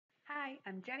Hi,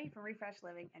 I'm Jenny from Refresh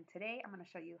Living, and today I'm going to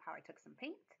show you how I took some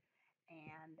paint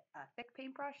and a thick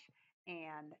paintbrush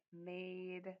and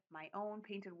made my own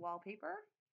painted wallpaper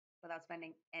without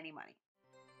spending any money.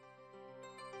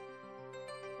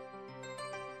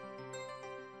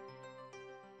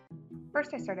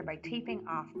 First, I started by taping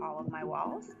off all of my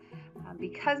walls.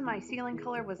 Because my ceiling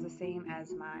color was the same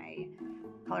as my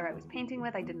color I was painting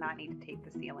with, I did not need to tape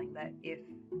the ceiling. But if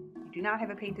you do not have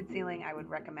a painted ceiling, I would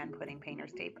recommend putting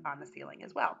painter's tape on the ceiling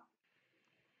as well.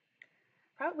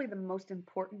 Probably the most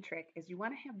important trick is you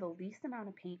want to have the least amount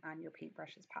of paint on your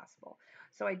paintbrush as possible.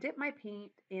 So I dip my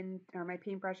paint in, or my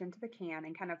paintbrush into the can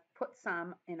and kind of put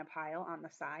some in a pile on the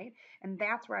side, and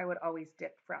that's where I would always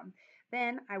dip from.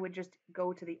 Then I would just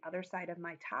go to the other side of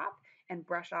my top and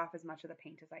brush off as much of the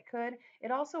paint as I could.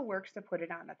 It also works to put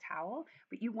it on a towel,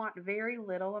 but you want very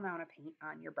little amount of paint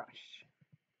on your brush.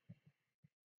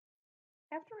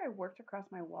 After I worked across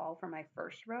my wall for my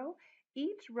first row,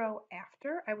 each row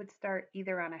after I would start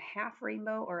either on a half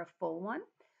rainbow or a full one.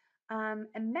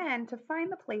 And then to find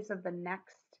the place of the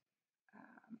next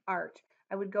arch,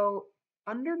 I would go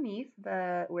underneath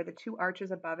the where the two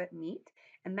arches above it meet,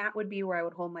 and that would be where I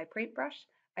would hold my paintbrush.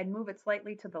 I'd move it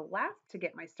slightly to the left to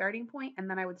get my starting point, and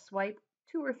then I would swipe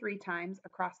 2 or 3 times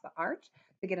across the arch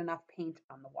to get enough paint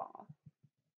on the wall.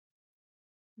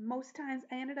 Most times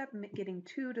I ended up getting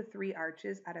 2 to 3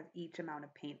 arches out of each amount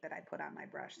of paint that I put on my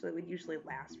brush. So it would usually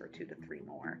last for 2 to 3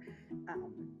 more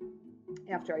um,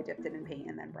 after I dipped it in paint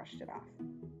and then brushed it off.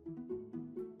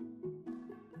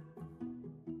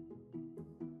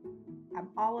 I'm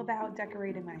all about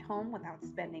decorating my home without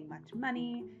spending much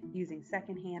money, using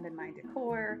secondhand in my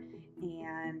decor,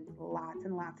 and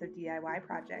lots of DIY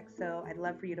projects. So I'd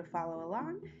love for you to follow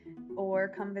along or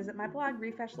come visit my blog,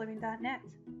 refreshliving.net.